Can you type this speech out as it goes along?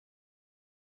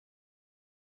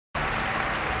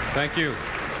Thank you.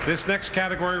 This next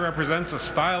category represents a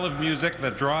style of music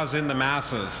that draws in the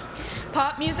masses.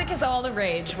 Pop music is all the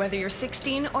rage. Whether you're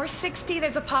 16 or 60,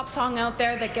 there's a pop song out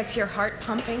there that gets your heart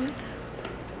pumping.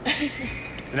 The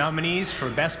nominees for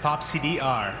Best Pop CD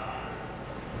are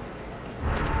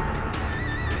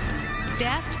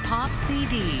Best Pop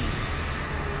CD.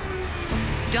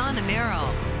 Donna Merrill,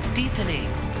 Deepening.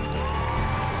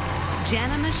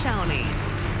 Jana Mashoni,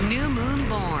 New Moon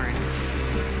Born.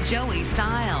 Joey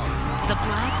Stylez, The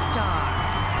Black Star.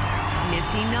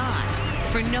 Missy Knott,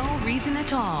 For No Reason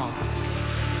at All.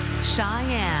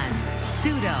 Cheyenne,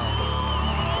 Pseudo.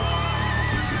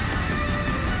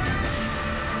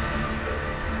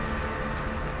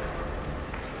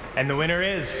 And the winner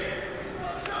is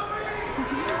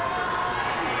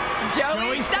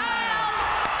Joey Stylez!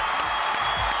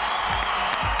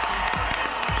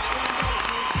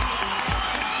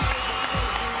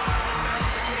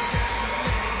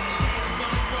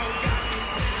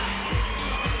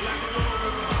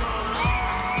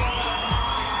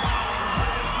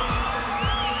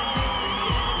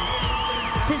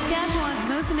 Saskatchewan's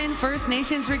Moosomin First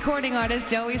Nations recording artist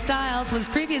Joey Stylez was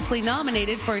previously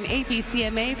nominated for an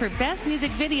APCMA for Best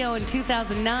Music Video in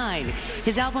 2009.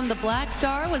 His album The Black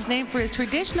Star was named for his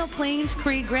traditional Plains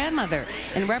Cree grandmother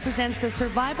and represents the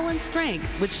survival and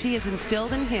strength which she has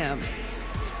instilled in him.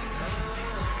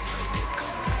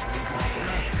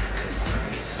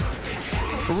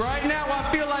 Right now I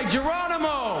feel like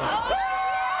Geronimo!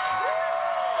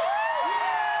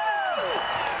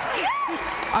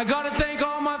 I gotta thank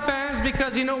all my fans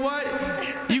because you know what?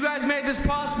 You guys made this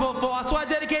possible for us. So I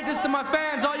dedicate this to my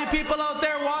fans, all you people out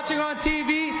there watching on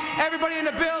TV, everybody in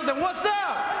the building. What's up?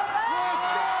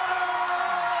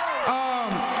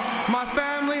 My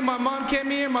family, my mom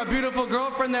came here, my beautiful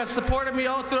girlfriend that supported me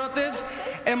all throughout this,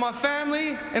 and my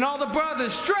family and all the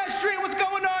brothers. Stretch Street, what's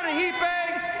going on in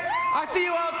Heapeg? I see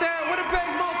you out there.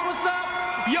 Winnipeg's Most, what's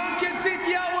up? Young Kid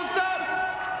CTL, what's up?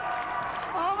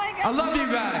 Oh my God. I love you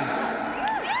guys.